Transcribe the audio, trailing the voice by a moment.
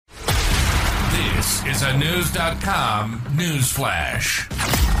This is a News.com news flash.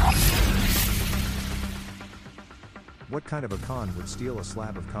 What kind of a con would steal a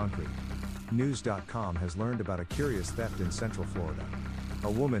slab of concrete? News.com has learned about a curious theft in Central Florida.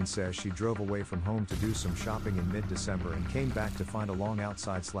 A woman says she drove away from home to do some shopping in mid-December and came back to find a long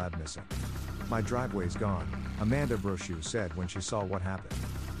outside slab missing. "My driveway's gone," Amanda Brochu said when she saw what happened.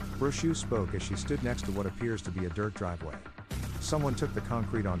 Brochu spoke as she stood next to what appears to be a dirt driveway. Someone took the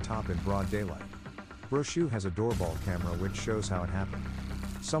concrete on top in broad daylight. Brochu has a doorbell camera which shows how it happened.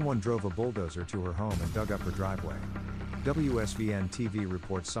 Someone drove a bulldozer to her home and dug up her driveway. WSVN TV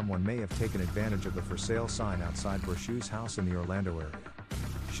reports someone may have taken advantage of the for sale sign outside Brochu's house in the Orlando area.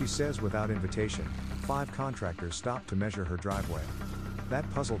 She says without invitation, 5 contractors stopped to measure her driveway.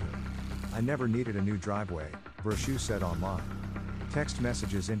 That puzzled her. "I never needed a new driveway," Brochu said online. Text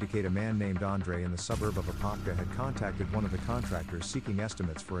messages indicate a man named Andre in the suburb of Apopka had contacted one of the contractors seeking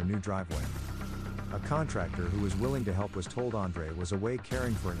estimates for a new driveway. A contractor who was willing to help was told Andre was away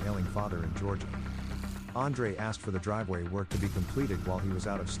caring for an ailing father in Georgia. Andre asked for the driveway work to be completed while he was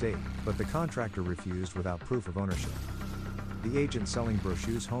out of state, but the contractor refused without proof of ownership. The agent selling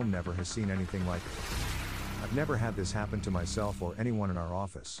Brochu's home never has seen anything like it. "I've never had this happen to myself or anyone in our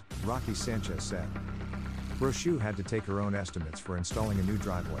office," Rocky Sanchez said. Brochu had to take her own estimates for installing a new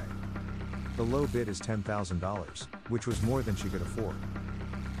driveway. The low bid is $10,000, which was more than she could afford.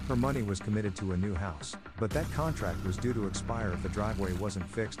 Her money was committed to a new house, but that contract was due to expire if the driveway wasn't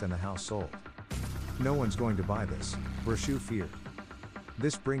fixed and the house sold. "No one's going to buy this," Brochu feared.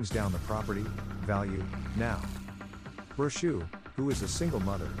 "This brings down the property value now." Brochu, who is a single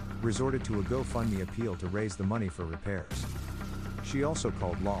mother, resorted to a GoFundMe appeal to raise the money for repairs. She also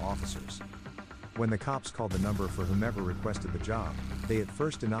called law officers. When the cops called the number for whomever requested the job, they at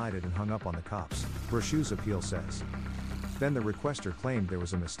first denied it and hung up on the cops, Brochu's appeal says. Then the requester claimed there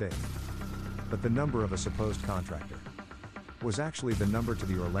was a mistake. But the number of a supposed contractor was actually the number to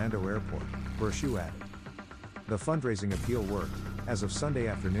the Orlando airport, Brochu added. The fundraising appeal worked. As of Sunday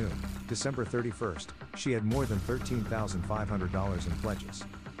afternoon, December 31st, she had more than $13,500 in pledges.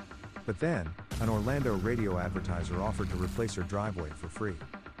 But then, an Orlando radio advertiser offered to replace her driveway for free.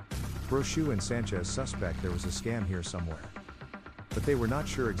 Brochu and Sanchez suspect there was a scam here somewhere. But they were not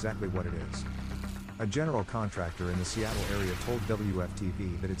sure exactly what it is. A general contractor in the Seattle area told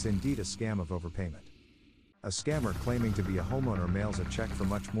WFTV that it's indeed a scam of overpayment. A scammer claiming to be a homeowner mails a check for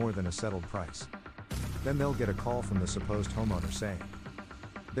much more than a settled price. Then they'll get a call from the supposed homeowner saying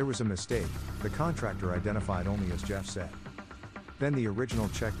there was a mistake, the contractor identified only as Jeff said. Then the original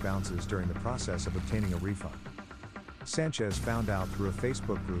check bounces during the process of obtaining a refund. Sanchez found out through a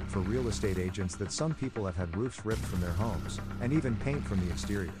Facebook group for real estate agents that some people have had roofs ripped from their homes, and even paint from the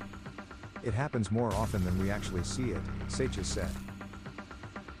exterior. "It happens more often than we actually see it," Sanchez said.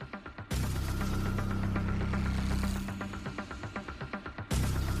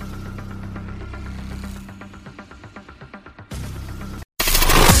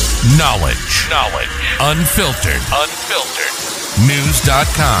 Knowledge. Unfiltered.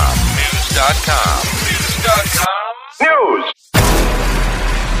 News.com.